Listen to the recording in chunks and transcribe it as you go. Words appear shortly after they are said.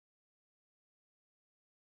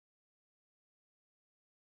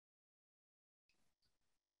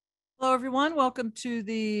Hello, everyone. Welcome to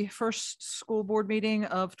the first school board meeting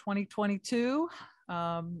of 2022.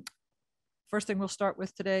 First thing we'll start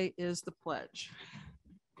with today is the pledge.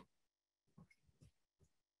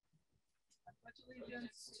 I pledge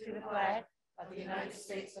allegiance to the flag of the United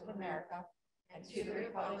States of America and to the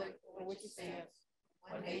republic for which it stands,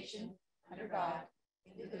 one nation, under God,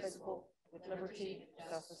 indivisible, with liberty and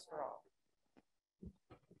justice for all.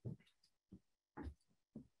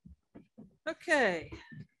 Okay.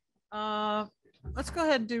 Let's go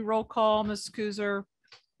ahead and do roll call, Ms. Kuzer.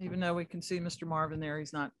 Even though we can see Mr. Marvin there,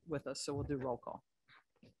 he's not with us, so we'll do roll call.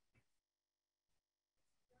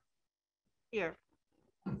 Here.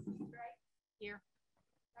 Here.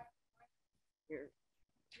 Here.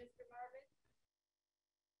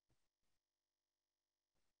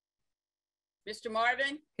 Mr.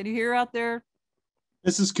 Marvin? Can you hear out there?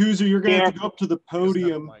 Mrs. Kuzer, you're going to have to go up to the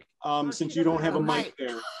podium since you don't have a mic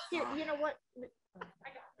there. Here, you know what? I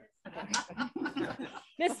got this.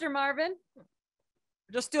 Mr. Marvin?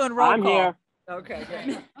 We're just doing roll I'm call. here. Okay,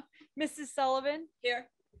 good. Mrs. Sullivan? Here.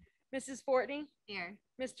 Mrs. Fortney? Here.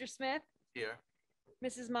 Mr. Smith? Here.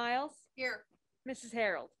 Mrs. Miles? Here. Mrs.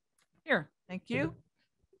 Harold? Here, thank you.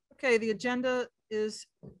 Okay, the agenda is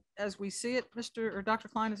as we see it. Mr. or Dr.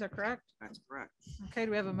 Klein, is that correct? That's correct. Okay,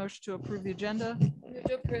 do we have a motion to approve the agenda? Move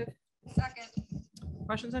to approve. Second.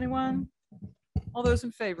 Questions, anyone? All those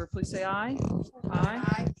in favor, please say aye.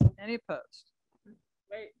 Aye. Any opposed?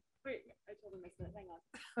 Wait, I told him I said, hang on.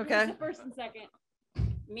 Okay, First and second.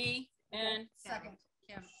 Me and Second.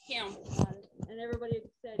 Kim. Kim. And everybody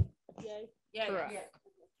said yay? Yeah. Correct.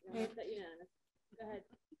 Unanimous. Go ahead.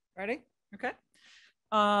 ready? Okay.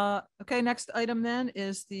 Okay, next item then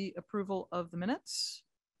is the approval of the minutes.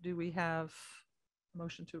 Do we have a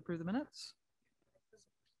motion to approve the minutes?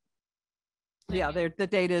 Yeah, the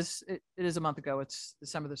date is, it is a month ago. It's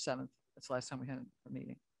December the 7th. That's the last time we had a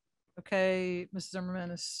meeting. Okay, Mrs.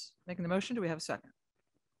 Zimmerman is making the motion. Do we have a second?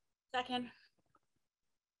 Second.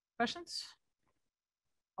 Questions?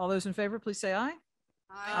 All those in favor, please say aye.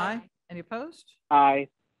 Aye. Any opposed? Aye.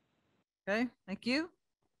 Okay, thank you.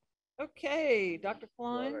 Okay, Dr.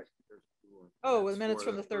 Klein. Oh, the minutes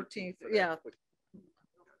from the 13th. Yeah.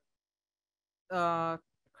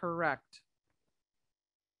 Correct.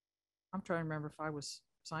 I'm trying to remember if I was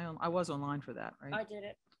signed. I was online for that, right? I did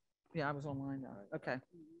it. Yeah, I was online. Okay.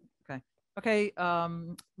 Okay. Okay.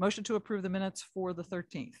 Motion to approve the minutes for the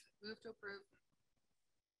 13th. Move to approve.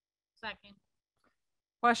 Second.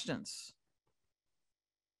 Questions?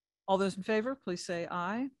 All those in favor, please say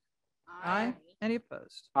aye. Aye. Any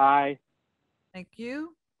opposed? Aye. Thank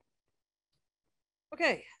you.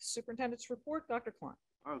 Okay, superintendent's report, Dr. Klein.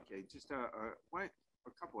 Okay, just a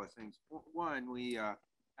couple of things. One, we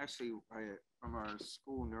actually, from our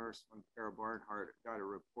school nurse, from Kara Barnhart, got a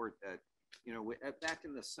report that, you know, back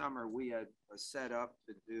in the summer, we had set up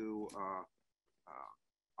to do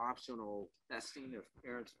optional testing. If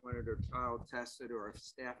parents wanted their child tested or if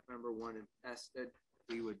staff member wanted tested,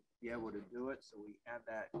 we would be able to do it. So we have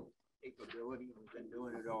that capability. We've been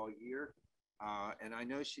doing it all year. And I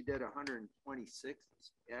know she did 126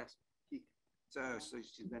 this past week. So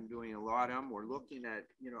she's been doing a lot of them. We're looking at,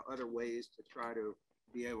 you know, other ways to try to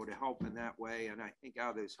be able to help in that way. And I think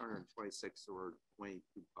out of those 126, there were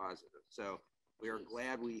 22 positive. So we are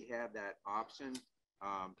glad we have that option.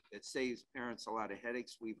 It saves parents a lot of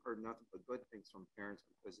headaches. We've heard nothing but good things from parents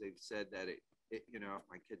because they've said that it you know, if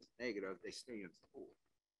my kid's negative, they stay in school.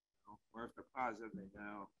 You know? Or if they're positive, they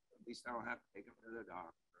know at least I don't have to take them to the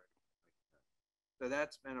doctor. So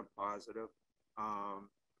that's been a positive.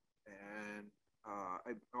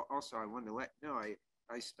 I wanted to let you know,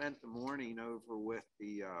 I spent the morning over with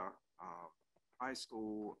the high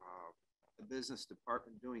school the business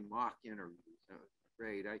department doing mock interviews. It was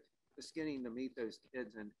great. I just getting to meet those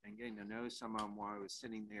kids and getting to know some of them while I was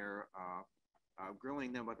sitting there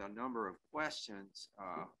grilling them with a number of questions.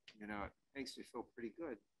 You know, it makes me feel pretty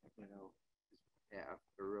good. You know, yeah,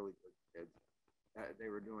 they're really good kids. They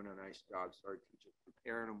were doing a nice job. So our teachers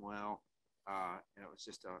preparing them well. And it was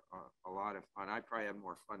just a lot of fun. I probably had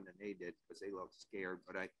more fun than they did because they looked scared,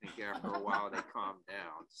 but I think after a while they calmed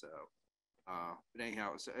down. So, but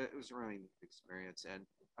anyhow, it was a really neat experience. And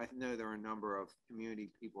I know there are a number of community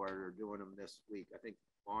people that are doing them this week. I think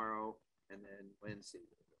tomorrow and then Wednesday.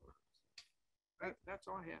 That's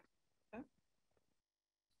all I have.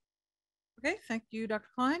 Okay, thank you, Dr.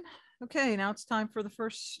 Klein. Okay, now it's time for the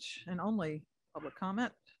first and only public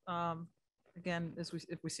comment. Again,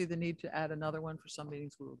 if we see the need to add another one for some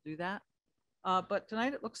meetings, we will do that. But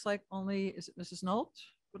tonight it looks like only, is it Mrs. Nolte?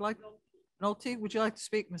 Nolte, would you like to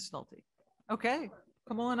speak, Mrs. Nolte? Okay,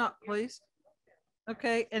 come on up, please.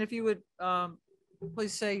 Okay, and if you would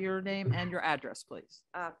please say your name and your address, please?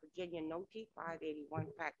 Virginia Nolte, 581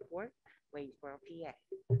 Pratt Court, Waynesboro, PA.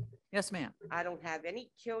 Yes, ma'am. I don't have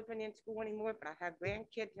any children in school anymore, but I have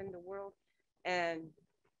grandkids in the world. And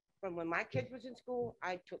from when my kids was in school,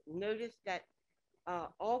 I took notice that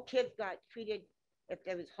all kids got treated, if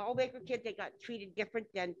there was Hallbaker kids, they got treated different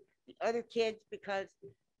than the other kids because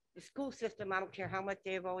the school system, I don't care how much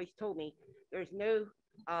they've always told me, there's no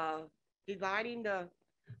dividing the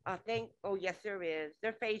thing. Oh, yes, there is.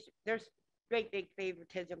 There's great big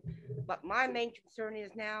favoritism. But my main concern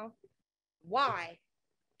is now, why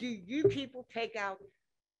do you people take out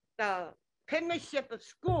the penmanship of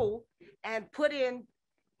school and put in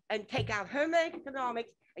and take out home economics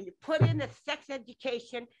and you put in the sex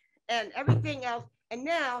education and everything else? And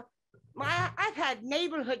now I've had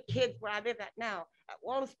neighborhood kids where I live at now at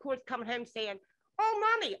Wallace Courts coming home saying,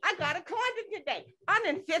 "Oh, mommy, I got a condom today. I'm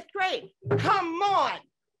in 5th grade." Come on.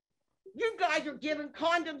 You guys are giving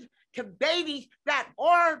condoms to babies that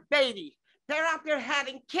are babies. They're out there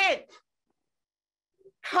having kids.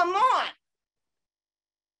 Come on.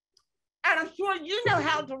 And I'm sure you know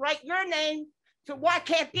how to write your name. So why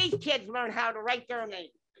can't these kids learn how to write their name?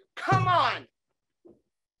 Come on.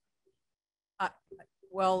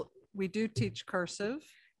 Well, we do teach cursive.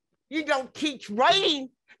 You don't teach writing,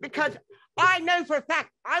 because I know for a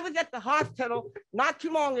fact, I was at the hospital not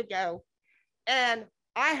too long ago, and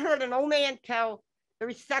I heard an old man tell the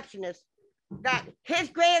receptionist that his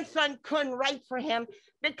grandson couldn't write for him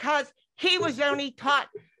because he was only taught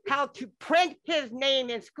how to print his name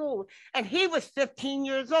in school, and he was 15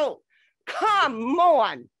 years old. Come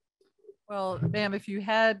on. Well, ma'am, if you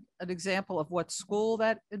had an example of what school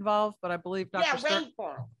that involved, but I believe Dr. Yeah, Stern,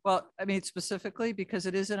 Waynesboro. well, I mean, specifically because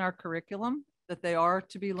it is in our curriculum that they are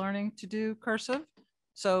to be learning to do cursive.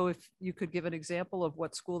 So if you could give an example of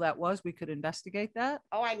what school that was, we could investigate that.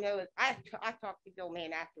 Oh, I know it. I talked to Bill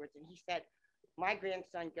Mann afterwards, and he said, my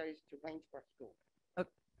grandson goes to Waynesboro School.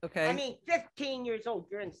 Okay. I mean, 15 years old,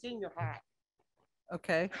 you're in senior high.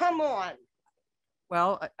 Okay. Come on.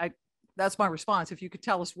 Well, I that's my response. If you could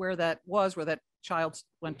tell us where that was, where that child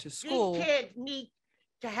went to school. These kids need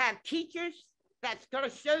to have teachers that's going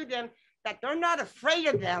to show them that they're not afraid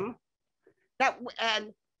of them.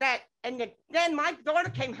 Then my daughter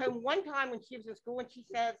came home one time when she was in school, and she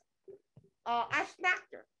says, I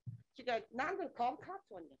smacked her. She goes, "Now I'm going to call the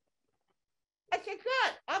cops on you." I said,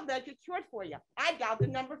 "Good, I'll make it short for you." I dialed the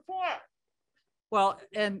number 4. Well,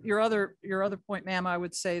 and your other point, ma'am, I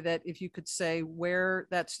would say that if you could say where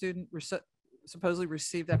that student supposedly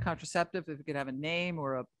received that contraceptive, if we could have a name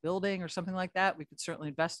or a building or something like that, we could certainly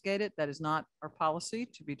investigate it. That is not our policy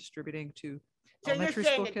to be distributing to elementary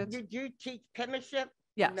school kids. You do teach penmanship?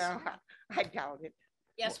 Yes. No, I doubt it.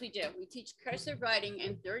 Yes, we do. We teach cursive writing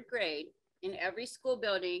in 3rd grade in every school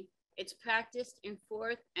building. It's practiced in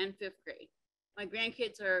 4th and 5th grade. My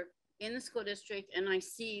grandkids are in the school district, and I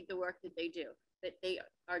see the work that they do, that they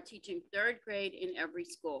are teaching 3rd grade in every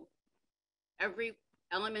school, every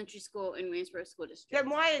elementary school in Waynesboro School District. Then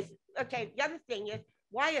the other thing is,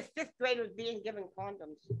 why is 5th graders being given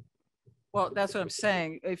condoms? Well, that's what I'm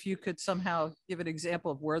saying. If you could somehow give an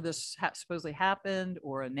example of where this supposedly happened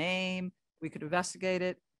or a name, we could investigate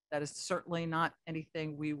it. That is certainly not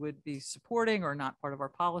anything we would be supporting or not part of our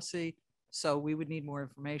policy. So we would need more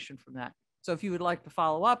information from that. So if you would like to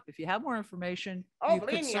follow up, if you have more information, oh,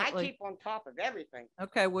 believe me, I keep on top of everything.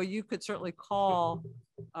 Okay, well, you could certainly call.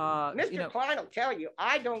 Mr. Klein will tell you,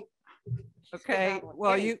 I don't. Okay,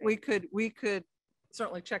 well, we could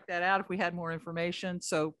certainly check that out if we had more information.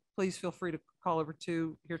 So please feel free to call over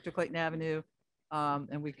here to Clayton Avenue,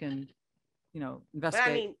 and we can, investigate. But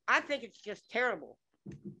I mean, I think it's just terrible.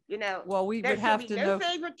 Well, we would have to know. No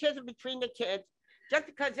favoritism between the kids. Just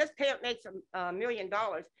because this parent makes $1 million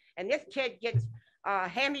and this kid gets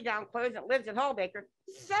hand-me-down clothes and lives in Hallbaker,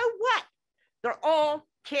 so what? They're all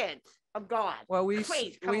kids of God. Well, we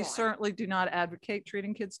certainly do not advocate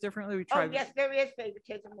treating kids differently. We try. Oh, yes, there is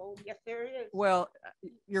favoritism. Oh, yes, there is. Well,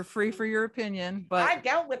 you're free for your opinion, but I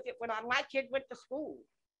dealt with it when my kid went to school.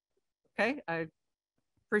 Okay, I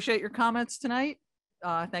appreciate your comments tonight.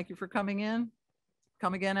 Thank you for coming in.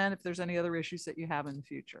 Come again, and if there's any other issues that you have in the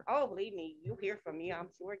future. Oh, believe me, you'll hear from me, I'm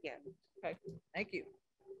sure, again. Okay, thank you.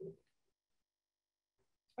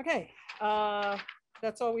 Okay,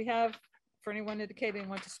 that's all we have for anyone indicating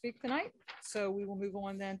want to speak tonight. So we will move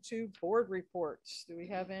on then to board reports. Do we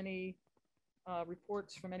have any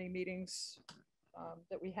reports from any meetings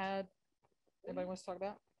that we had? Anybody wants to talk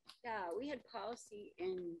about? Yeah, we had policy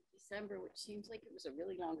in December, which seems like it was a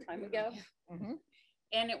really long time ago. Mm-hmm.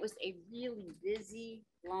 And it was a really busy,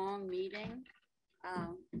 long meeting.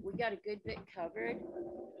 We got a good bit covered.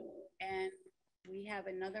 And we have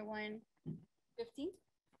another one, 15th,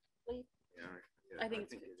 please. Yeah, I think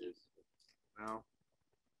it's it 15. is. Well,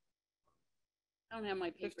 I don't have my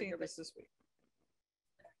paper here, 15th but is this week.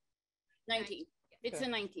 19th. It's Okay.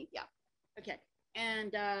 the 19th, yeah. Okay.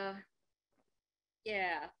 And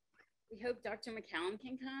yeah, we hope Dr. McCallum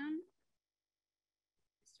can come.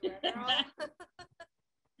 Mr. Everall.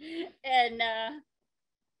 And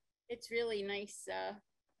it's really nice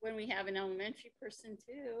when we have an elementary person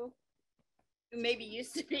too, who maybe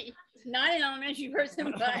used to be not an elementary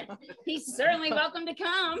person, but he's certainly welcome to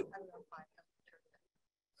come.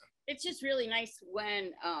 It's just really nice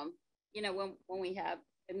when you know, when we have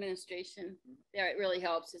administration there, it really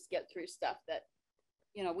helps us get through stuff that,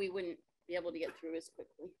 you know, we wouldn't be able to get through as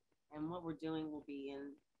quickly. And what we're doing will be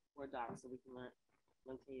in Word doc so we can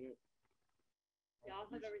locate it. Yeah, I'll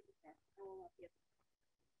have everything there. I will not be able-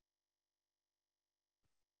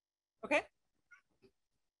 Okay.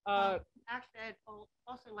 Actually, I'd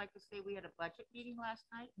also like to say we had a budget meeting last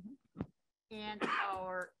night. And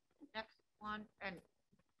our next one, and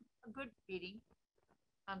a good meeting,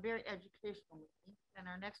 very educational meeting. And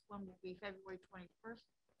our next one will be February 21st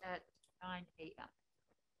at 9 a.m.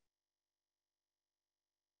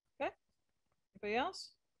 Okay. Anybody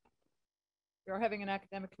else? We are having an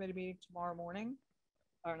academic committee meeting tomorrow morning,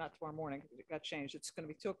 or not tomorrow morning, it got changed. It's going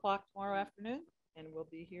to be 2 o'clock tomorrow afternoon, and we'll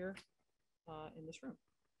be here in this room.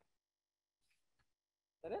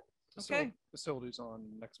 Is that it? Okay. Facilities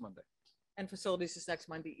on next Monday And facilities is next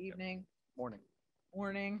Monday evening, morning,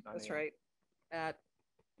 morning. 9 That's a.m. right. At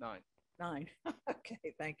 9. 9.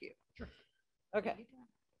 Okay, thank you. Sure. Okay.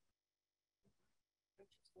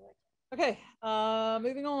 Okay,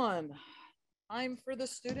 moving on. Time for the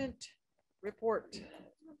student report.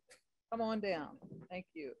 Come on down. Thank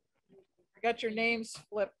you. I got your names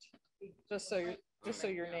flipped, just so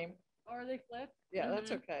your name. Are they flipped? Yeah,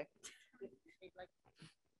 that's okay.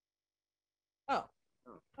 Oh,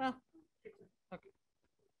 well, okay.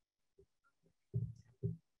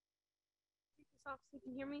 Off so you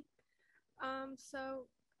can hear me. So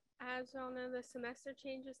as y'all know, the semester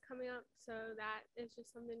change is coming up, so that is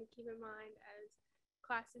just something to keep in mind as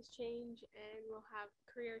classes change, and we'll have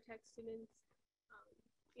career tech students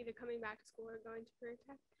either coming back to school or going to career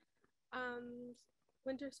tech.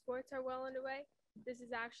 Winter sports are well underway. This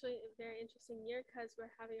is actually a very interesting year because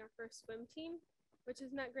we're having our first swim team, which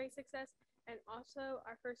has met great success, and also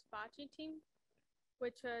our first bocce team,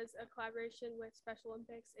 which was a collaboration with Special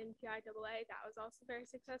Olympics and PIAA. That was also very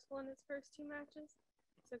successful in its first 2 matches.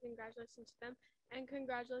 So congratulations to them. And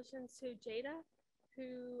congratulations to Jada,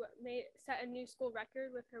 who set a new school record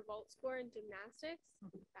with her vault score in gymnastics.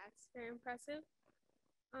 That's very impressive.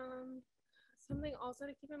 Something also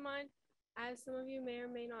to keep in mind, as some of you may or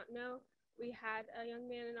may not know, we had a young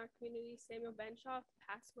man in our community, Samuel Benshoff,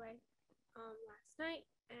 pass away last night,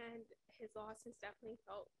 and his loss has definitely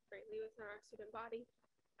felt greatly within our student body.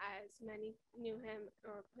 As many knew him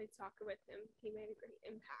or played soccer with him, he made a great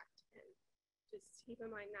impact. And just keep in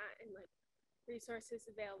mind that, and like resources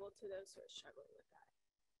available to those who are struggling with that.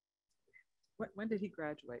 When did he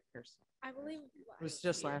graduate, Kirsten? I believe It was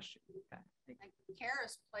just last year. Okay. Thank you. And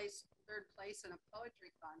Karis placed 3rd place in a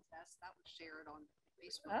poetry contest. That was shared on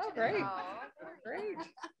Facebook. Oh, today. great.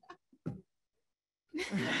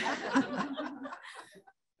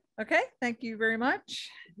 Okay, thank you very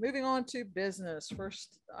much. Moving on to business.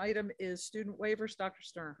 First item is student waivers. Dr.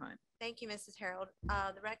 Sternheim. Thank you, Mrs. Harold.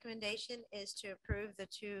 The recommendation is to approve the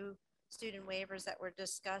 2 student waivers that were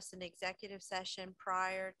discussed in executive session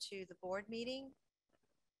prior to the board meeting.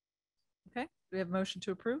 Okay, do we have a motion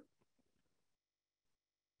to approve?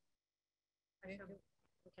 Okay,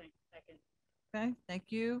 second. Okay,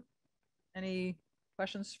 thank you. Any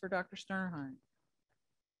questions for Dr. Sternheim?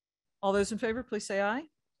 All those in favor, please say aye.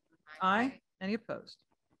 Aye. Any opposed?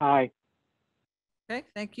 Aye. Okay,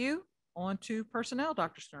 thank you. On to personnel,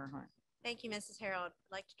 Dr. Sternheim. Thank you, Mrs. Harold.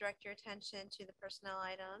 I'd like to direct your attention to the personnel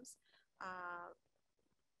items.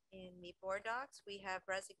 In the board docs, we have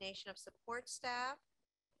resignation of support staff,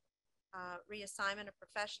 reassignment of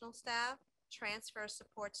professional staff, transfer of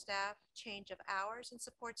support staff, change of hours in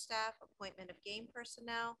support staff, appointment of game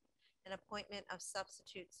personnel, and appointment of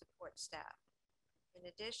substitute support staff. In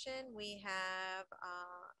addition, we have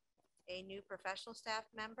a new professional staff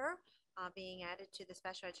member being added to the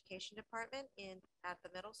special education department at the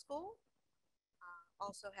middle school.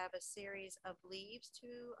 Also have a series of leaves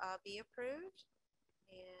to be approved.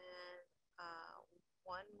 And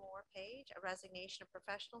one more page, a resignation of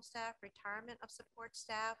professional staff, retirement of support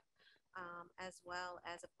staff, as well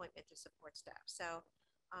as appointment to support staff. So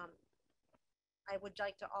I would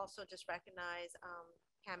like to also just recognize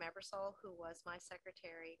Cam Ebersol, who was my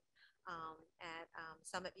secretary at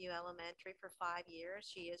Summit View Elementary for 5 years.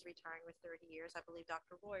 She is retiring with 30 years. I believe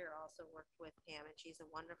Dr. Royer also worked with Pam, and she's a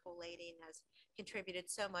wonderful lady and has contributed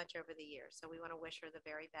so much over the years. So we want to wish her the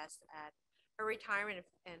very best at her retirement.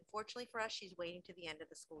 And fortunately for us, she's waiting to the end of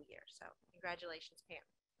the school year. So congratulations, Pam.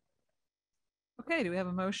 Okay, do we have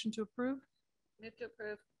a motion to approve? Move to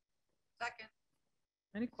approve. Second.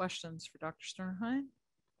 Any questions for Dr. Sternheim?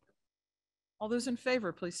 All those in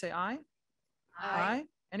favor, please say aye. Aye.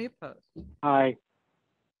 Any opposed? Aye.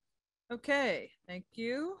 Okay, thank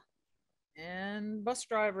you. And bus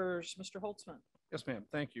drivers, Mr. Holtzman. Yes, ma'am.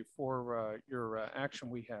 Thank you for your action.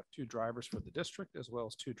 We have 2 drivers for the district as well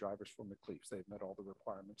as 2 drivers for McLeaf's. They've met all the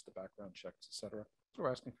requirements, the background checks, et cetera. So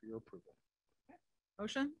we're asking for your approval.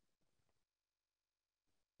 Motion?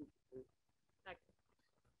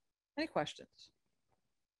 Any questions?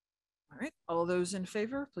 All right, all those in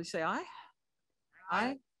favor, please say aye.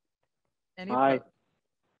 Aye. Any Aye. opposed?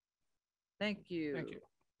 Thank you. Thank you.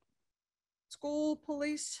 School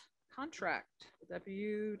police contract. Would that be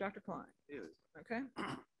you, Dr. Klein? Is. Okay.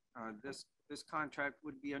 This contract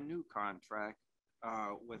would be a new contract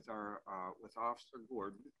with our with Officer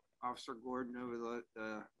Gordon. Officer Gordon over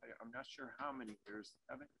I'm not sure how many years,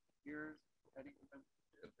 7 years.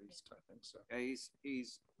 At least, I think so. Yeah,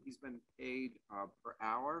 he's been paid per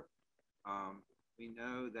hour. We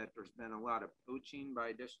know that there's been a lot of poaching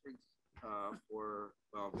by districts for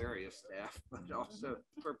various staff, but also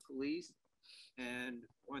for police. And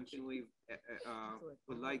one thing we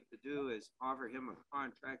would like to do is offer him a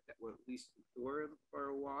contract that will at least secure him for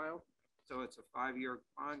a while. So it's a 5-year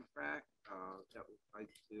contract that we'd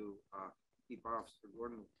like to keep Officer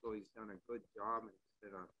Gordon, so he's done a good job and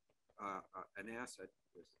he's been an asset to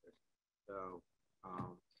this district. So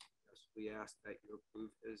yes, we ask that you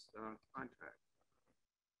approve his contract.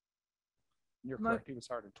 You're correct. He was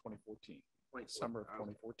hired in 2014, summer of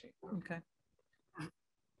 2014. Okay.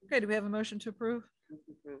 Okay, do we have a motion to approve?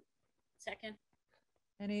 Second.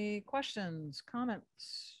 Any questions,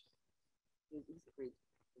 comments?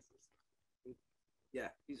 Yeah,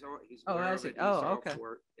 he's Oh, aware I of see. it. Oh, He's all okay.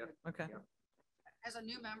 for it. Yep. Okay. Yep. As a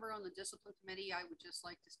new member on the discipline committee, I would just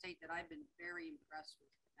like to state that I've been very impressed with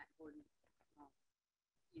Matt Gordon.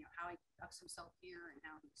 How he conducts himself here and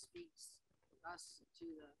how he speaks to us, to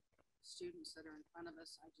the students that are in front of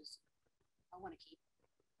us. I want to keep him.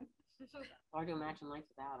 Hard to imagine life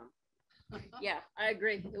without him. Yeah, I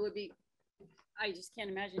agree. It would be, I just can't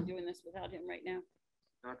imagine doing this without him right now.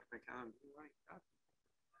 Dr. McCown, do you like that?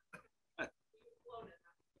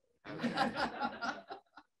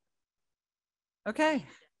 Okay.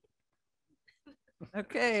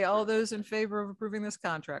 Okay, all those in favor of approving this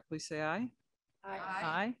contract, please say aye. Aye.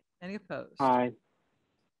 Aye. Any opposed? Aye.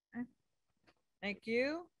 Okay. Thank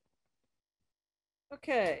you.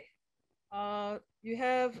 Okay. You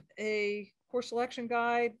have a course selection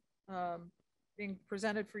guide being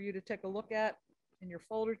presented for you to take a look at in your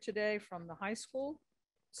folder today from the high school.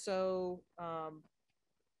 So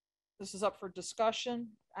this is up for discussion.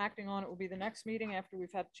 Acting on it will be the next meeting after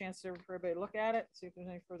we've had a chance for everybody to look at it, see if there's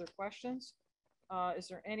any further questions. Is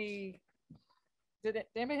there any, did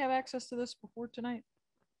anybody have access to this before tonight?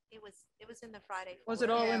 It was in the Friday. Was it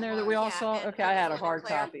folder. all Yeah, in it there that we all was. saw? Yeah, and Okay, I I had a just wanna hard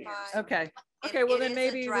copy. clarify. Okay. It- Okay, well it then is a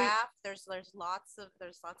maybe we, draft. There's lots of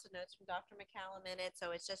notes from Dr. McCallum in it,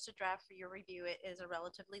 so it's just a draft for your review. It is a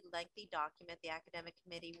relatively lengthy document. The academic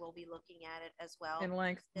committee will be looking at it as well in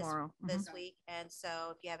length this, tomorrow. Mhm. this week. And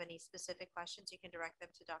so if you have any specific questions, you can direct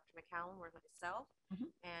them to Dr. McCallum or myself.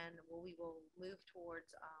 Mhm. And we will move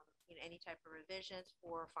towards any type of revisions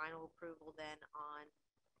for final approval then on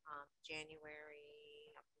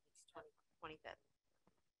January 25th.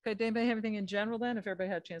 Okay, did anybody have anything in general then? If everybody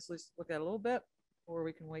had a chance to at least look at it a little bit, or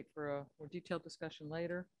we can wait for a more detailed discussion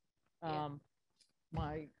later. Yeah.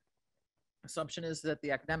 My assumption is that the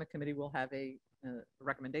academic committee will have a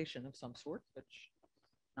recommendation of some sort, which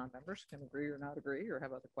non-members can agree or not agree or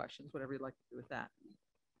have other questions, whatever you'd like to do with that.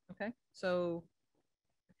 Okay, so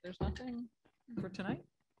if there's nothing for tonight.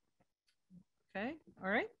 Okay, all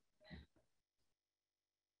right.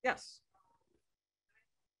 Yes.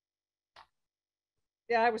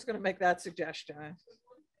 Yeah, I was going to make that suggestion.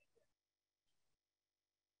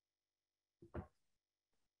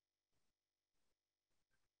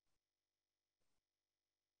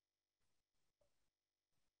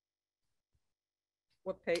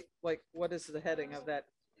 What page, like, what is the heading of that?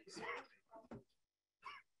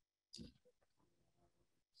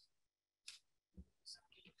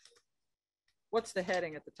 What's the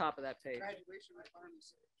heading at the top of that page? Graduation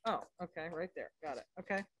requirements. Oh, okay, right there. Got it.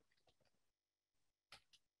 Okay.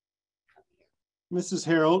 Mrs.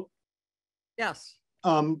 Harold, Yes.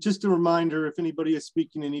 Just a reminder, if anybody is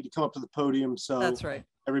speaking, they need to come up to the podium so That's right.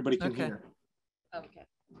 everybody can Okay. hear. Okay.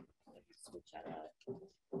 Switch that out.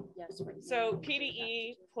 Yes. right So now.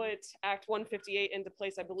 PDE put Act 158 into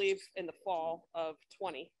place, I believe, in the fall of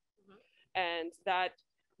 20. And that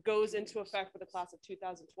goes into effect for the class of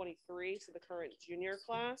 2023, so the current junior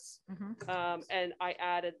class. And I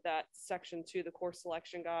added that section to the course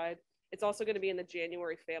selection guide. It's also going to be in the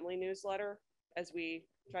January family newsletter as we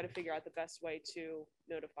try to figure out the best way to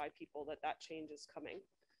notify people that that change is coming.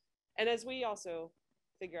 And as we also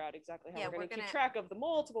figure out exactly how we're going to keep track of the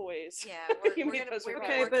multiple ways. Yeah,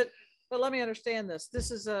 Okay, but let me understand this.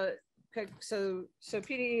 This is a, okay, so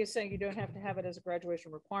PDE is saying you don't have to have it as a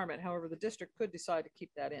graduation requirement. However, the district could decide to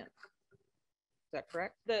keep that in. Is that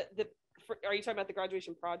correct? Are you talking about the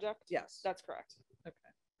graduation project? Yes. That's correct. Okay.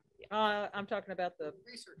 I'm talking about the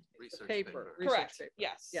Research paper. Correct. Paper.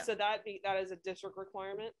 Yes. Yeah. So that is a district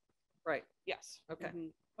requirement. Right. Yes. Okay.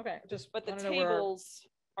 Okay. Just but the wanna know where tables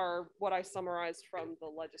are what I summarized from the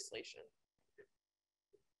legislation.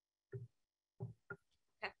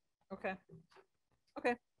 Okay.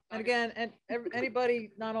 Okay. And again, and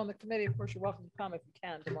anybody not on the committee, of course, you're welcome to come if you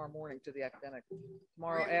can tomorrow morning to the academic.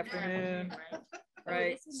 Tomorrow afternoon,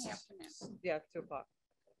 right? It is in the afternoon. Yeah, 2 o'clock.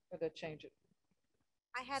 Gotta change it.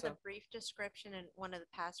 I had a So- brief description in one of the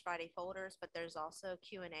past Friday folders, but there's also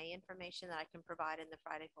Q&A information that I can provide in the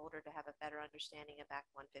Friday folder to have a better understanding of Act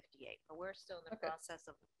 158. But we're still in the Okay. process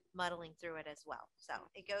of muddling through it as well.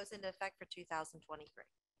 So it goes into effect for 2023.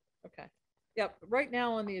 Okay. Yep. Right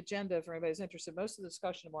now on the agenda, for anybody's interested, most of the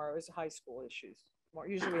discussion tomorrow is high school issues.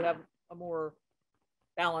 Usually we have a more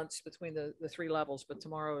balance between the 3 levels, but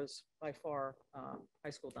tomorrow is by far high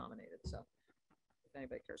school dominated. So if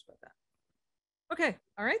anybody cares about that. Okay.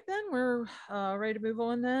 All right, then we're ready to move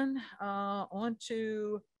on then on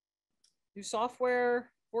to new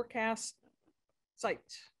software forecast site,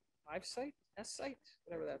 5 site, S site,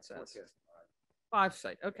 whatever that says. 5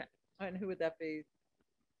 site. Okay. And who would that be?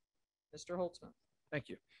 Mr. Holtzman. Thank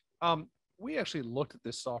you. We actually looked at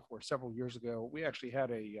this software several years ago. We actually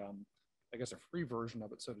had I guess a free version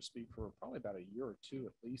of it, so to speak, for probably about a year or 2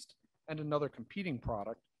 at least, and another competing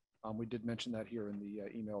product. We did mention that here in the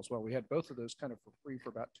email as well. We had both of those kind of for free for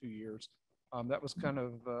about 2 years. That was kind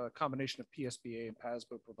of a combination of PSBA and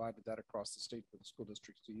PASBO provided that across the state for the school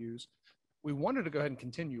districts to use. We wanted to go ahead and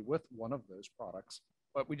continue with one of those products,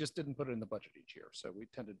 but we just didn't put it in the budget each year. So we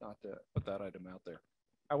tended not to put that item out there.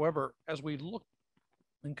 However, as we look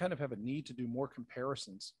and kind of have a need to do more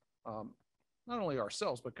comparisons, not only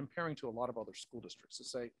ourselves, but comparing to a lot of other school districts to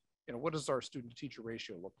say, what does our student to teacher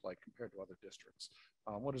ratio look like compared to other districts?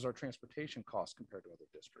 What is our transportation cost compared to other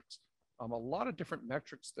districts? A lot of different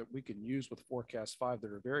metrics that we can use with Forecast 5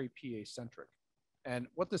 that are very PA centric. And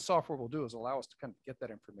what this software will do is allow us to kind of get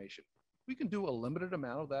that information. We can do a limited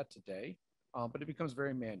amount of that today, but it becomes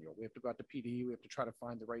very manual. We have to go out to PD, we have to try to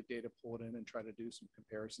find the right data, pull it in and try to do some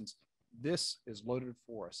comparisons. This is loaded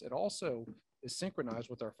for us. It also is synchronized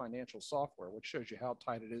with our financial software, which shows you how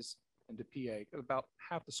tight it is into PA. About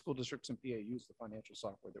half the school districts in PA use the financial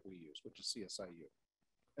software that we use, which is CSIU.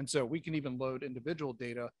 And so we can even load individual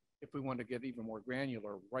data if we want to get even more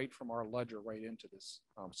granular right from our ledger right into this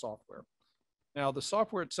software. Now, the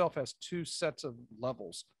software itself has 2 sets of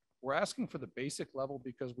levels. We're asking for the basic level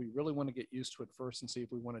because we really want to get used to it first and see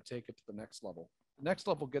if we want to take it to the next level. The next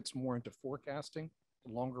level gets more into forecasting,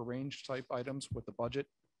 longer range type items with the budget.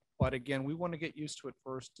 But again, we want to get used to it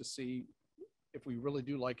first to see if we really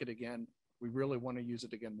do like it again. We really want to use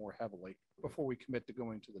it again more heavily before we commit to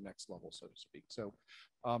going to the next level, so to speak. So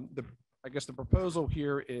I guess the proposal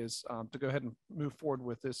here is to go ahead and move forward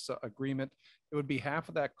with this agreement. It would be half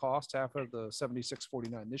of that cost, half of the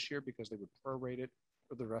 $76.49 this year, because they would prorate it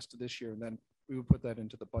for the rest of this year, and then we would put that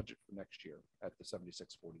into the budget for next year at the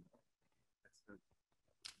 $76.49.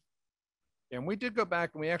 And we did go back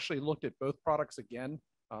and we actually looked at both products again.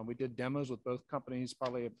 We did demos with both companies,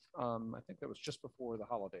 probably I think that was just before the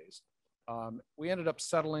holidays. We ended up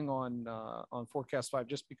settling on Forecast 5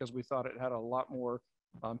 just because we thought it had a lot more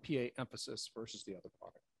PA emphasis versus the other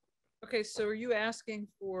product. Okay, so are you asking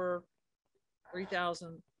for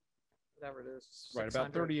 3,000, whatever it is? Right,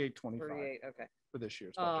 about 38.25. 38, okay. For this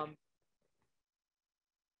year's budget.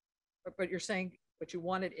 But you're saying, but you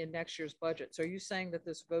want it in next year's budget. So are you saying that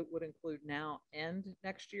this vote would include now and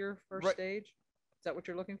next year first stage? Is that what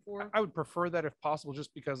you're looking for? I would prefer that if possible,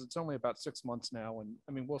 just because it's only about 6 months now. And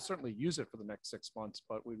I mean, we'll certainly use it for the next 6 months,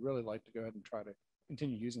 but we'd really like to go ahead and try to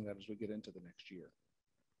continue using that as we get into the next year.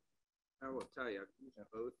 I will tell you, I've used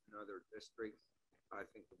both in other districts. I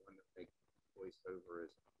think the one that makes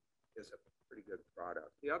voiceover is a pretty good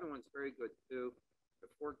product. The other one's very good too, the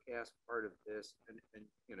forecast part of this, and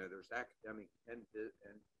you know, there's academic and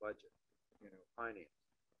budget, you know, finance.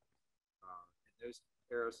 And those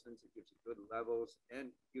comparisons, it gives you good levels, and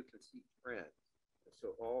you can see trends.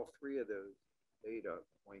 So all three of those data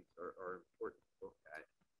points are important to look at.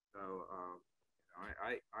 So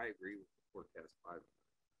I agree with the forecast 5.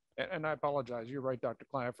 And I apologize. You're right, Dr.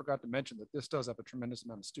 Klein. I forgot to mention that this does have a tremendous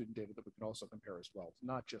amount of student data that we can also compare as well. It's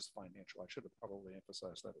not just financial. I should have probably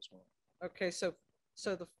emphasized that as well. Okay, so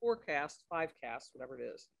the forecast, 5cast, whatever it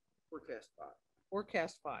is. Forecast 5.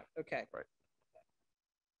 Forecast 5. Okay. Right.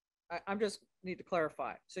 I'm just need to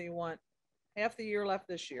clarify. So you want half the year left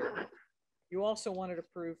this year. You also want it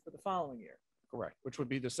approved for the following year. Correct, which would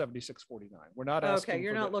be the 7649. We're not asking. Okay,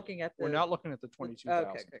 you're not looking at the. We're not looking at the 22,000.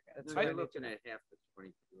 Okay, that's No, right. you're looking at half the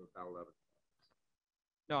 22, about 11.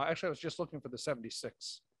 No, actually, I was just looking for the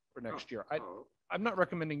 76 for next year. Oh. I'm not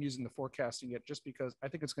recommending using the forecasting yet, just because I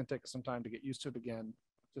think it's going to take us some time to get used to it again,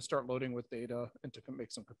 to start loading with data and to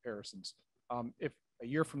make some comparisons. If a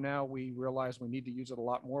year from now we realize we need to use it a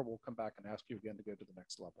lot more, we'll come back and ask you again to go to the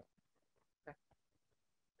next level. Okay.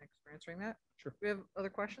 Thanks for answering that. Sure. Do we have other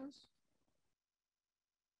questions?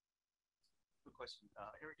 Quick question.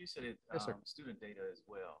 Eric, you said it Yes, sir. student data as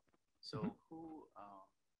well. So who will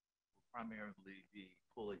primarily be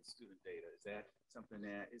pulling student data? Is that something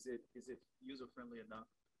that is it user friendly enough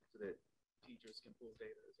so that teachers can pull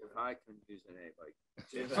data as If well? I can use an anybody.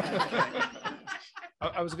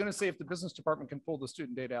 I was going to say, if the business department can pull the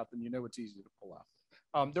student data out, then you know it's easy to pull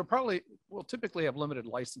out. They'll probably, will typically have limited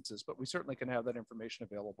licenses, but we certainly can have that information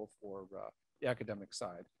available for the academic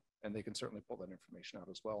side. And they can certainly pull that information out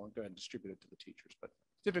as well and go ahead and distribute it to the teachers. But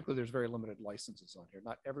typically there's very limited licenses on here.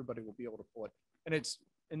 Not everybody will be able to pull it. And it's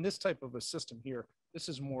in this type of a system here, this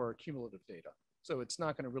is more cumulative data. So it's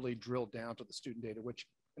not going to really drill down to the student data, which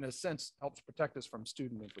in a sense helps protect us from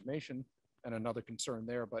student information and another concern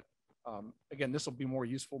there. But again, this will be more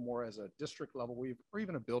useful more as a district level or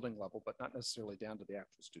even a building level, but not necessarily down to the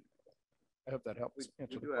actual student level. I hope that helps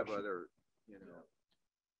answer the We do have question. other, you know,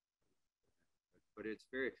 but it's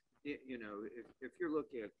very, you know, if you're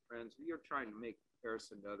looking at trends, you're trying to make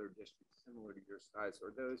comparison to other districts similar to your size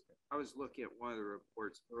or those. I was looking at one of the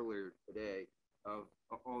reports earlier today of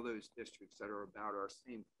all those districts that are about our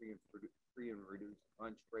same free and reduced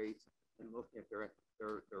lunch rates, and looking at their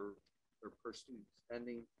per student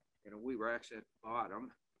spending. You know, we were actually at the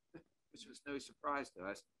bottom, which was no surprise to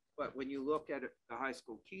us. But when you look at the high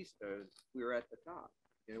school keystones, we were at the top.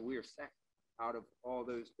 You know, we were second out of all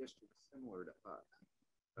those districts similar to us.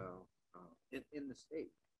 So in the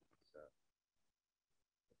state. So.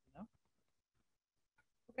 No.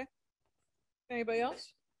 Okay. Anybody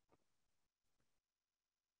else?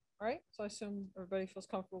 All right. So I assume everybody feels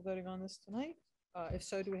comfortable voting on this tonight. If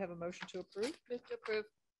so, do we have a motion to approve? Move to approve.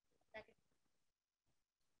 Second.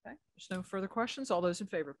 Okay. There's no further questions. All those in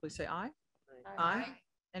favor, please say aye. Aye.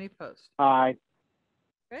 Any opposed? Aye.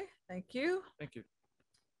 Okay. Thank you. Thank you.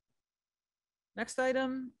 Next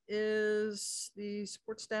item is the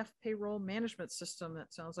support staff payroll management system.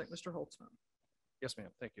 That sounds like Mr. Holtzman. Yes, ma'am.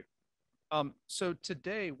 Thank you. So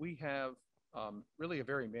today we have really a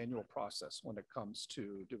very manual process when it comes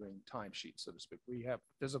to doing timesheets, so to speak. We have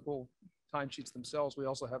physical timesheets themselves. We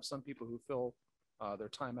also have some people who fill their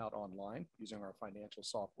time out online using our financial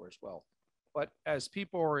software as well. But as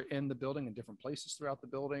people are in the building in different places throughout the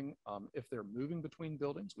building, if they're moving between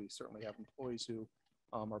buildings, we certainly have employees who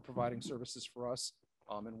are providing services for us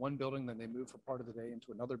in one building, then they move for part of the day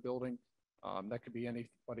into another building. That could be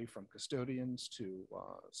anybody from custodians to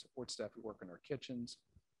support staff who work in our kitchens.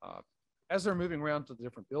 As they're moving around to the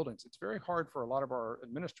different buildings, it's very hard for a lot of our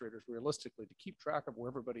administrators realistically to keep track of where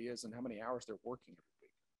everybody is and how many hours they're working every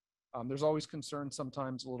week. There's always concern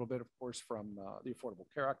sometimes a little bit, of course, from the Affordable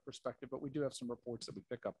Care Act perspective, but we do have some reports that we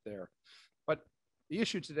pick up there. But the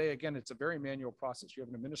issue today, again, it's a very manual process. You have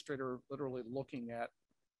an administrator literally looking at,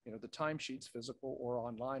 you know, the timesheets, physical or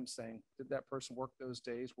online, saying, did that person work those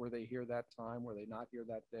days? Were they here that time? Were they not here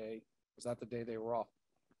that day? Was that the day they were off?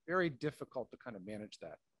 Very difficult to kind of manage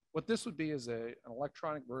that. What this would be is an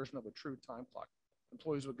electronic version of a true time clock.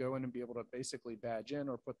 Employees would go in and be able to basically badge in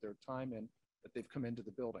or put their time in that they've come into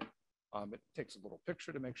the building. It takes a little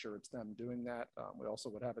picture to make sure it's them doing that. We also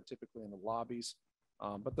would have it typically in the lobbies,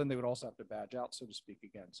 but then they would also have to badge out, so to speak,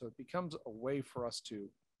 again. So it becomes a way for us to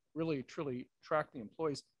really, truly track the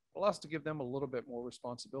employees, allow us to give them a little bit more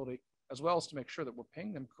responsibility, as well as to make sure that we're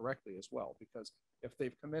paying them correctly as well. Because if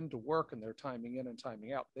they've come in to work and they're timing in and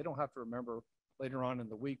timing out, they don't have to remember later on in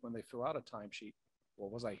the week when they fill out a timesheet, well,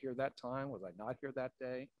 was I here that time? Was I not here that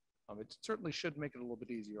day? It certainly should make it a little bit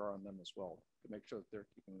easier on them as well to make sure that they're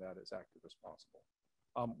keeping that as active as possible.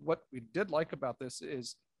 What we did like about this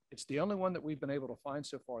is it's the only one that we've been able to find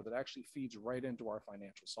so far that actually feeds right into our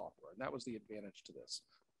financial software. And that was the advantage to this.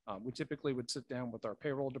 We typically would sit down with our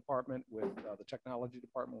payroll department, with the technology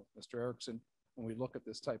department, with Mr. Erickson, when we look at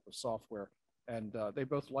this type of software. And they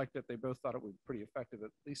both liked it. They both thought it would be pretty effective,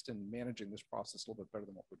 at least in managing this process a little bit better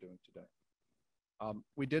than what we're doing today.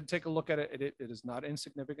 We did take a look at it. It is not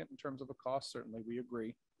insignificant in terms of a cost. Certainly, we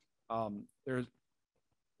agree. There's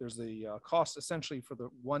the cost essentially for the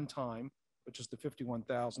one time, which is the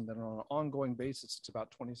 $51,000. Then on an ongoing basis, it's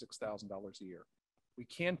about $26,000 a year. We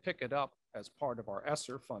can pick it up as part of our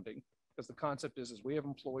ESSER funding because the concept is we have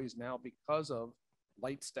employees now because of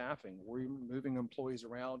light staffing. We're moving employees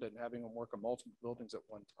around and having them work on multiple buildings at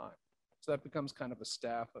one time. So that becomes kind of a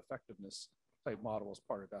staff effectiveness type model as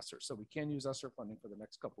part of ESSER. So we can use ESSER funding for the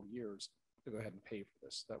next couple of years to go ahead and pay for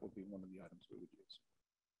this. That would be one of the items we would use.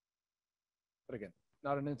 But again,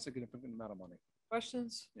 not an insignificant amount of money.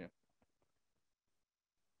 Questions? Yeah.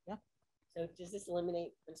 Yeah. So does this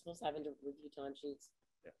eliminate principals having to review timesheets?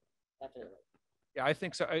 Yeah. Definitely. Yeah, I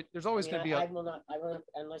think so. There's always going to be I will not,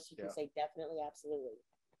 unless you can Yeah. say definitely, absolutely.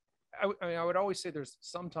 I would always say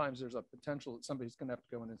sometimes there's a potential that somebody's going to have to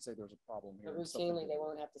go in and say there's a problem here. But and something routinely, to they do.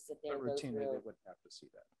 won't have to sit there But and go routinely, through. they wouldn't have to see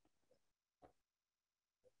that.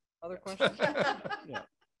 Other questions? Yeah.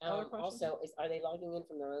 Also, are they logging in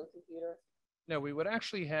from their own computer? No, we would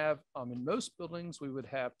actually have, in most buildings, we would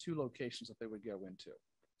have two locations that they would go into.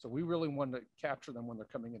 So we really want to capture them when they're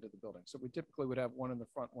coming into the building. So we typically would have one in the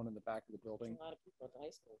front, one in the back of the building. There's a lot of people at the high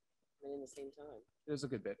school coming in the same time. There's a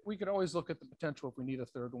good bit. We could always look at the potential if we need a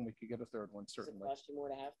third one, we could get a third one, Does it certainly. cost you more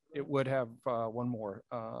to have? It would have one more.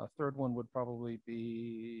 Third one would probably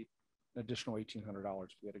be an additional $1,800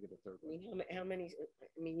 if we had to get a third I one. mean, how many,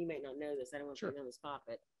 I mean, you might not know this. I don't want to put you on the spot,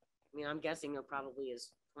 but I mean, I'm guessing there probably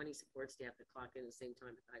is 20 support staff that clock in at the same time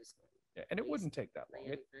at the high school. Yeah, and it wouldn't take that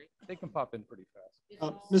long. They can pop in pretty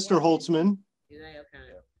fast. Mr. Holtzman, Do they? Okay.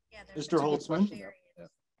 Yeah, Mr. Holtzman. Yeah.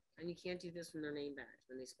 And you can't do this from their name badge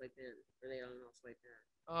when they swipe in, or they don't all swipe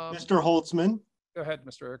in. Mr. Holtzman. Go ahead,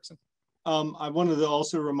 Mr. Erickson. I wanted to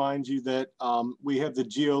also remind you that we have the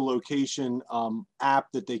geolocation app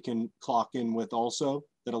that they can clock in with also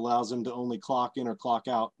that allows them to only clock in or clock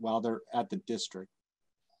out while they're at the district.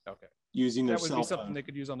 Okay. Using their That would cell be something phone. they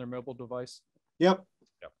could use on their mobile device. Yep.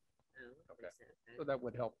 Yep. Oh, Okay. okay. So that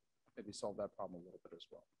would help maybe solve that problem a little bit as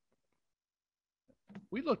well.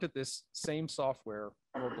 We looked at this same software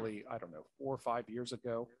probably, I don't know, 4 or 5 years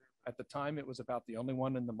ago. At the time, it was about the only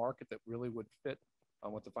one in the market that really would fit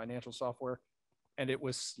with the financial software. And it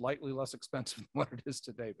was slightly less expensive than what it is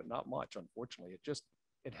today, but not much, unfortunately.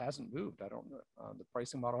 It hasn't moved. I don't know. The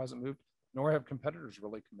pricing model hasn't moved, nor have competitors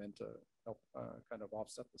really come in to help kind of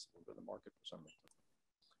offset this a little bit of the market for some reason.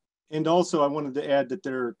 And also I wanted to add that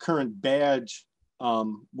their current badge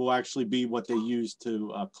will actually be what they use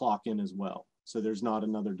to clock in as well. So there's not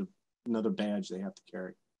another badge they have to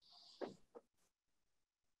carry.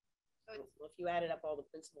 Well, if you added up all the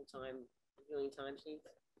principal time, doing time sheets.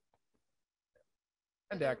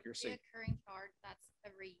 And accuracy. Recurring charge, that's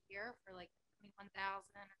every year for like 21,000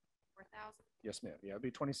 or 4,000. Yes, ma'am. Yeah, it'd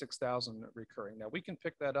be 26,000 recurring. Now we can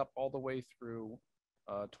pick that up all the way through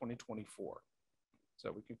 2024.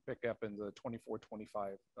 So we can pick up in the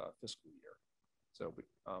 24-25 fiscal year. So we,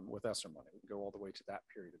 with ESSER money, we can go all the way to that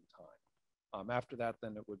period of time. After that,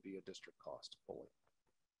 then it would be a district cost fully.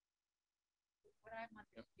 What I'm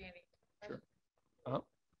understanding. Sure. Uh-huh.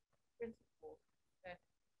 Principal that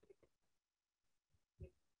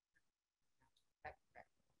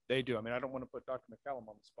They do. I mean, I don't want to put Dr. McCallum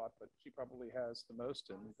on the spot, but she probably has the most,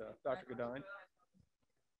 and Dr. Godine.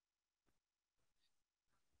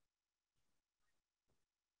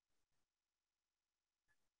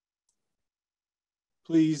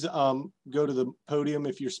 Please go to the podium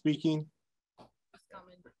if you're speaking.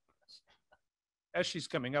 As she's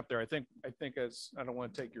coming up there, I think as I don't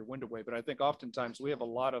want to take your wind away, but I think oftentimes we have a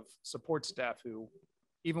lot of support staff who,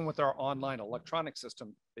 even with our online electronic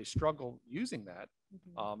system, they struggle using that.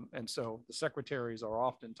 And so the secretaries are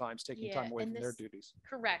oftentimes taking time away from their duties.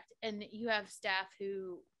 Correct. And you have staff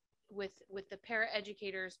who, with the para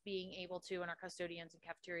educators being able to, and our custodians and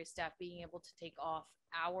cafeteria staff being able to take off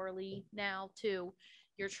hourly now too,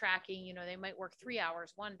 you're tracking, you know, they might work 3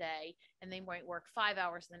 hours one day and they might work 5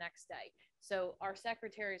 hours the next day. So our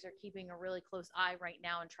secretaries are keeping a really close eye right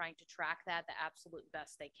now and trying to track that the absolute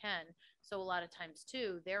best they can. So a lot of times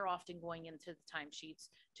too, they're often going into the timesheets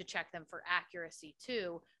to check them for accuracy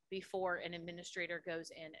too, before an administrator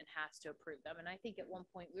goes in and has to approve them. And I think at one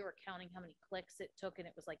point we were counting how many clicks it took, and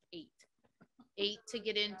it was like 8 to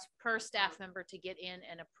get in per staff member to get in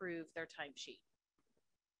and approve their timesheet.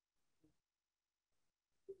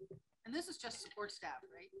 And this is just support staff,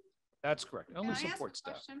 right? That's correct. Only Can I ask a support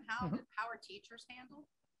staff. question? How, Mhm. how are teachers handled?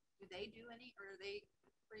 Do they do any, or are they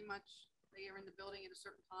pretty much, they are in the building at a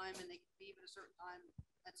certain time and they can leave at a certain time?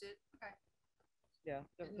 That's it? Okay. Yeah,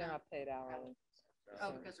 they're not paid hourly.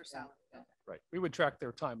 Oh, because they're salary. Okay. Right. We would track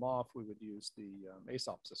their time off. We would use the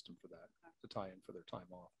ASOP system for that to tie in for their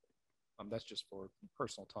time off. That's just for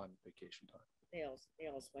personal time and vacation time. They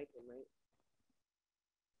all swipe them, right?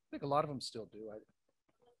 I think a lot of them still do.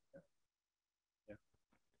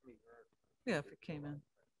 Yeah, if it came in.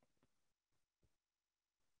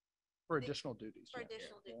 For additional duties. For yeah.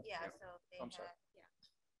 additional, yeah, so they I'm had, sorry. yeah,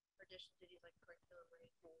 for additional duties like curriculum or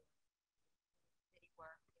committee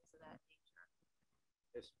work, things of that nature.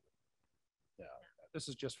 Yeah. This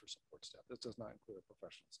is just for support staff. This does not include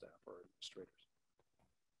professional staff or administrators.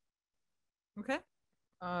 Okay.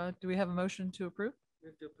 Do we have a motion to approve?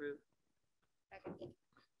 Move to approve.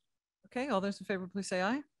 Okay, all those in favor, please say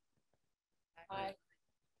aye. Aye.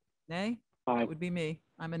 Nay? Aye. That would be me.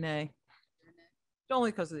 I'm a nay.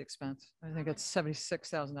 Only because of the expense. I think it's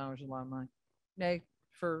 $76,000 is a lot of money. Nay,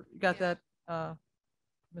 for, you got Yeah. that,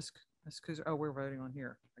 Ms. Kuzer? Oh, we're voting on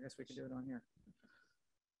here. I guess we can do it on here.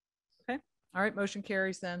 Okay, all right, motion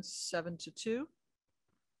carries then 7-2.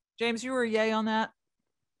 James, you were a yay on that?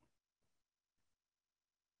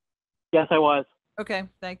 Yes, I was. Okay,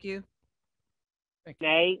 thank you.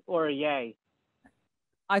 Nay or a yay?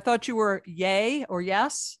 I thought you were yay or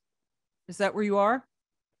yes. Is that where you are?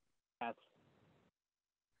 Yes.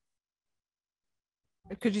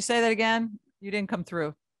 Could you say that again? You didn't come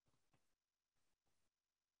through.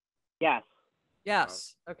 Yes.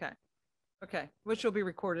 Yes. Okay. Okay. Which will be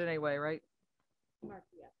recorded anyway, right?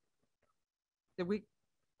 Did we?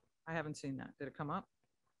 I haven't seen that. Did it come up?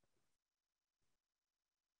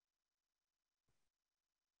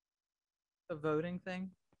 The voting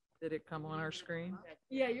thing? Did it come on our screen?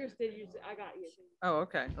 Yeah, yours did. I got you. Oh,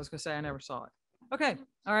 okay. I was gonna say I never saw it. Okay.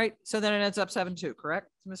 All right. So then it ends up 7-2,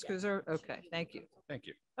 correct, Ms. Kuzer? Okay. Thank you. Thank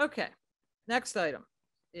you. Okay. Next item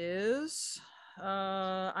is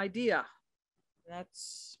IDEA.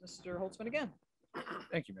 That's Mr. Holtzman again.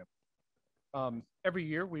 Thank you, ma'am. Every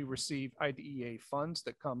year we receive IDEA funds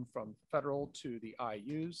that come from federal to the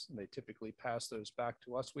IUs, and they typically pass those back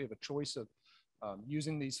to us. We have a choice of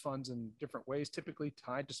using these funds in different ways, typically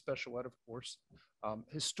tied to special ed, of course.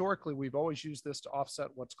 Historically, we've always used this to offset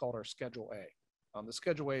what's called our Schedule A. The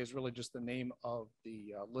Schedule A is really just the name of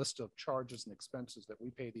the list of charges and expenses that we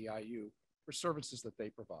pay the IU for services that they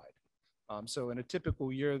provide. So in a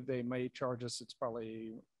typical year, they may charge us, it's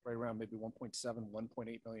probably right around maybe $1.7,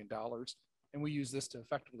 $1.8 million. And we use this to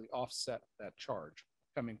effectively offset that charge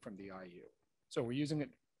coming from the IU. So we're using it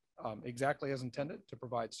exactly as intended to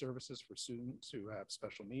provide services for students who have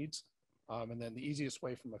special needs. And then the easiest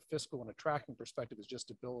way from a fiscal and a tracking perspective is just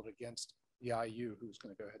to bill it against the IU who's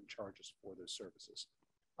going to go ahead and charge us for those services.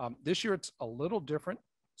 This year, it's a little different.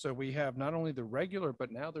 So we have not only the regular,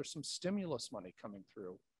 but now there's some stimulus money coming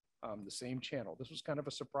through the same channel. This was kind of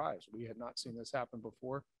a surprise. We had not seen this happen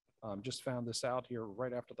before. Just found this out here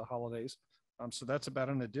right after the holidays. So that's about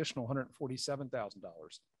an additional $147,000.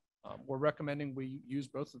 We're recommending we use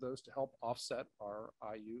both of those to help offset our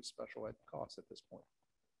IU special ed costs at this point.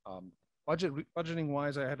 Budgeting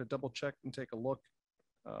wise, I had to double check and take a look.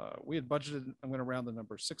 We had budgeted, I'm going to round the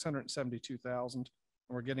number, 672,000, and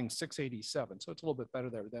we're getting 687. So it's a little bit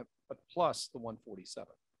better there, but plus the 147.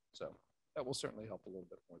 So that will certainly help a little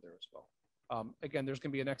bit more there as well. Again, there's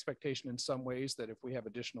going to be an expectation in some ways that if we have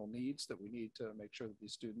additional needs that we need to make sure that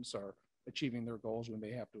these students are achieving their goals, we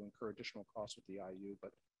may have to incur additional costs with the IU,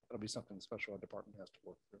 but that'll be something the special ed department has to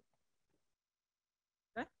work through.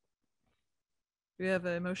 Okay. Do we have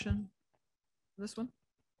a motion for this one?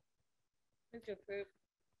 Move to approve.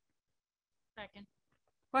 Second.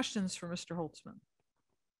 Questions for Mr. Holtzman?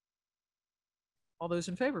 All those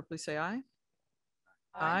in favor, please say aye.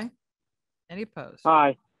 Aye. Any opposed?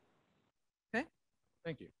 Aye. Okay.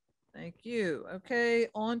 Thank you. Thank you. Okay,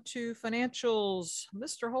 on to financials.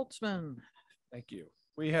 Mr. Holtzman. Thank you.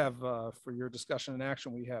 We have, for your discussion and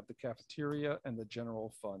action, we have the cafeteria and the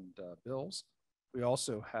general fund bills. We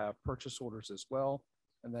also have purchase orders as well.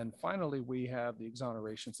 And then finally, we have the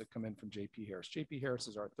exonerations that come in from JP Harris. JP Harris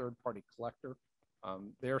is our third-party collector.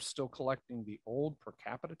 They're still collecting the old per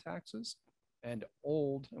capita taxes and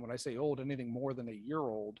old, and when I say old, anything more than a year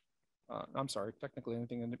old, I'm sorry, technically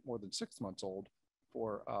anything more than 6 months old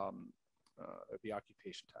for the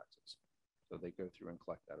occupation taxes. So they go through and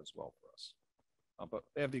collect that as well for us. But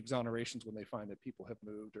they have the exonerations when they find that people have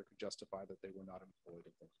moved or could justify that they were not employed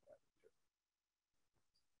and things like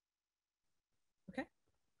that. Okay.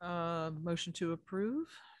 Motion to approve.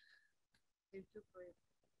 Move to approve.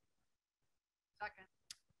 Second.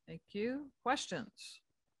 Thank you. Questions?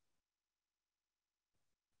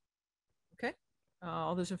 Okay.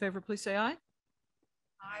 All those in favor, please say aye.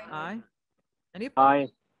 Aye. Aye. Any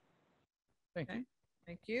opposed? Aye. Thank you. Okay,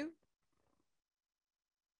 thank you.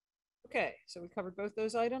 Okay, so we covered both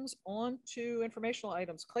those items. On to informational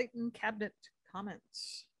items. Clayton cabinet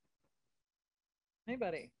comments.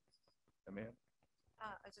 Anybody? Ma'am.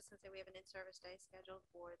 I was just gonna say, we have an in-service day scheduled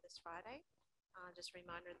for this Friday. Just a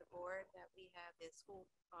reminder of the board that we have the school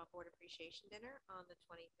board appreciation dinner on the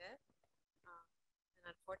 25th. And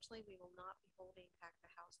unfortunately, we will not be holding Pack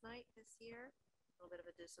the House night this year. A little bit of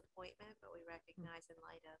a disappointment, but we recognize in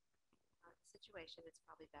light of the situation, it's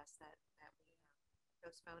probably best that we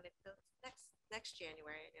postpone it till next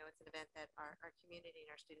January. I know it's an event that our community and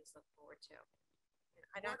our students look forward to. And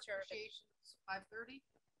I'm not sure if it's 5:30?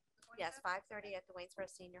 Yes, 5:30 at the Waynesboro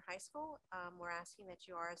Senior High School. We're asking that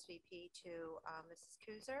you RSVP to Mrs.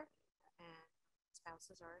 Kuzer, and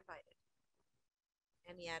spouses are invited.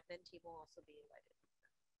 And the admin team will also be invited.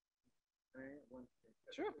 One thing.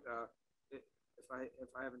 Sure. If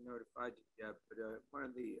I haven't notified you yet, but one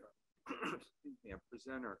of the excuse me, a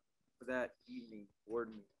presenter for that evening board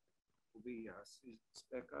meeting will be Susan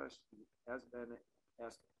Specka. She has been a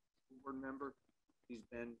school board member. She's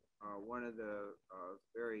been one of the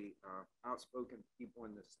very outspoken people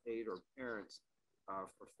in the state, or parents,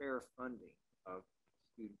 for fair funding of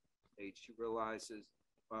student aid. She realizes,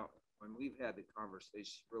 well, when we've had the conversation,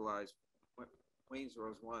 she realized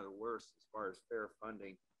Waynesboro is one of the worst as far as fair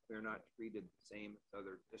funding. We're not treated the same as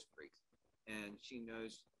other districts. And she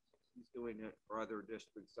knows she's doing it for other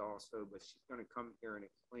districts also, but she's going to come here and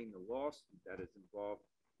explain the lawsuit that is involved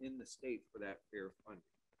in the state for that fair funding.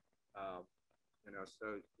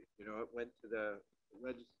 So, it went to the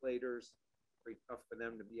legislators. Pretty tough for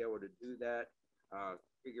them to be able to do that,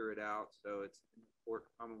 figure it out. So it's in the court,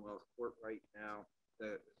 Commonwealth Court right now.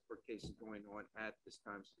 The court case is going on at this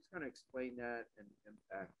time. She's going to explain that and the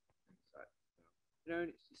impact and such. So,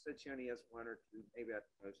 she said she only has one or two, maybe at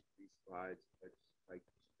the most 3 slides, but she'd like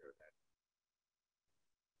to share that.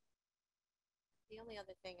 The only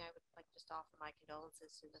other thing I would like just to offer my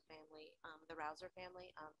condolences to the family, the Rouser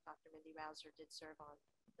family. Dr. Mindy Rouser did serve on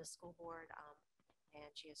the school board,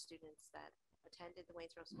 and she has students that attended the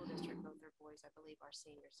Waynesboro School District. Both their boys, I believe, are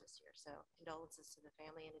seniors this year. So condolences to the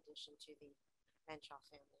family in addition to the Benshaw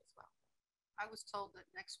family as well. I was told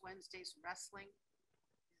that next Wednesday's wrestling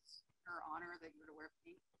is her honor, that you're to wear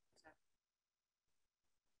pink.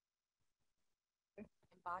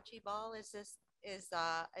 And bocce ball is this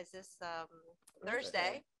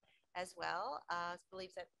Thursday as well. I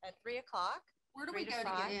believe at 3 o'clock. Where do we go to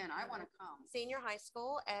get in? I want to come. Senior high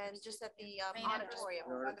school, and just at the Main auditorium.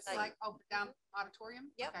 It's like down auditorium?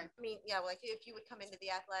 Yep. Okay. I mean, yeah, like if you would come into the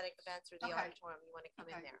athletic events or the Okay. auditorium, you want to come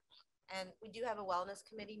in there. And we do have a wellness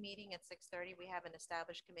committee meeting at 6:30. We have an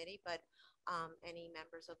established committee, but any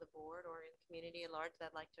members of the board or in the community at large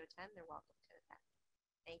that'd like to attend, they're welcome to attend.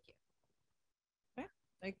 Thank you. Okay,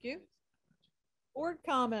 thank you. Board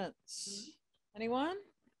comments. Anyone?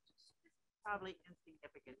 Probably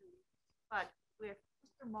insignificant, but with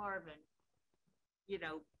Mr. Marvin,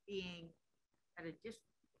 being at a distance,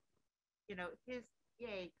 his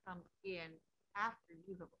yay comes in after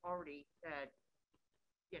you have already said,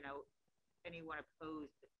 anyone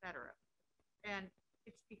opposed, etc. And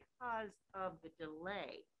it's because of the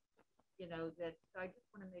delay, that I just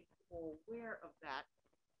want to make people aware of that.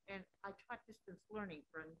 And I taught distance learning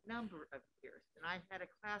for a number of years, and I had a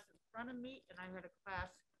class in front of me, and I had a class,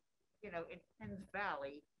 in Penns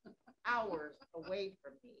Valley, hours away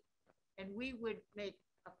from me. And we would make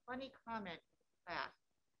a funny comment in class.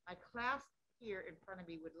 My class here in front of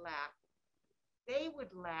me would laugh. They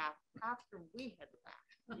would laugh after we had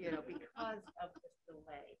laughed, because of this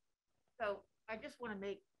delay. So I just want to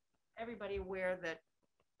make everybody aware that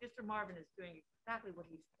Mr. Marvin is doing exactly what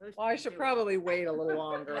he's supposed to Well, I be should doing. probably wait a little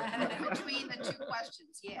longer. Between the two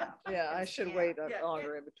questions, yeah. Yeah, I should Yeah. wait Yeah,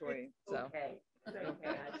 longer in between, so. Okay. It's okay.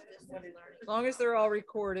 I just wanted As long as they're all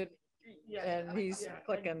recorded Yeah. and he's Yeah.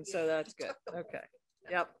 clicking, so that's good. Okay.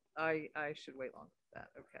 Yep, I should wait longer for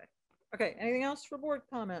that. Okay. Okay, anything else for board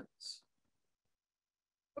comments?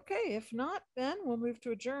 Okay, if not, then we'll move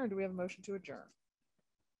to adjourn. Do we have a motion to adjourn?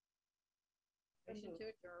 Motion to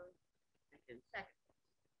adjourn. Second.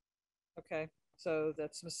 Okay, so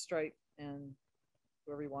that's Ms. Strite and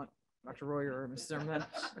whoever you want, Dr. Royer or Ms. Zimmerman.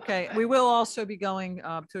 Okay, we will also be going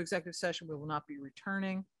to executive session. We will not be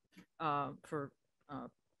returning for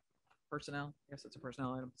personnel. I guess it's a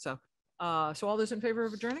personnel item. So, so all those in favor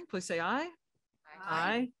of adjourning, please say aye.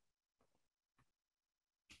 Aye.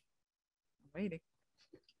 Waiting.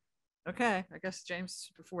 Okay, I guess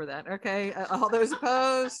James before that. Okay, all those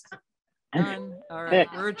opposed? None. All right,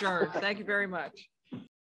 we're adjourned. Thank you very much.